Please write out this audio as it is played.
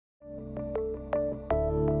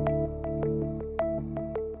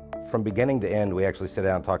From beginning to end, we actually sit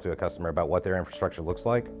down and talk to a customer about what their infrastructure looks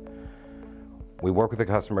like. We work with the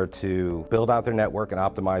customer to build out their network and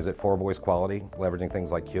optimize it for voice quality, leveraging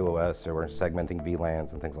things like QoS, or we're segmenting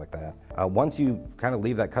VLANs and things like that. Once you kind of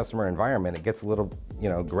leave that customer environment, it gets a little,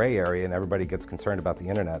 gray area, and everybody gets concerned about the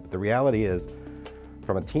internet. But the reality is,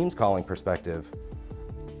 from a Teams calling perspective,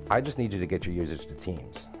 I just need you to get your users to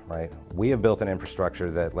Teams, right? We have built an infrastructure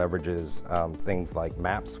that leverages things like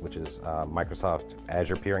Maps, which is Microsoft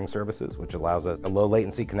Azure peering services, which allows us a low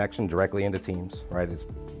latency connection directly into Teams, right? It's,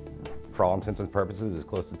 for all intents and purposes, as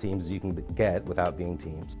close to Teams as you can get without being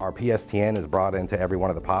Teams. Our PSTN is brought into every one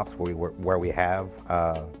of the POPs where we have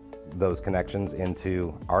those connections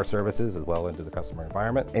into our services as well into the customer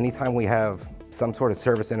environment. Anytime we have some sort of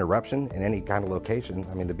service interruption in any kind of location,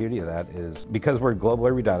 I mean, the beauty of that is because we're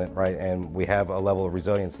globally redundant, right, and we have a level of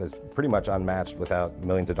resilience that's pretty much unmatched without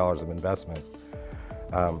millions of dollars of investment.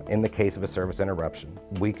 In the case of a service interruption,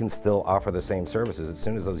 we can still offer the same services as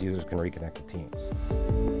soon as those users can reconnect to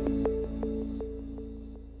Teams.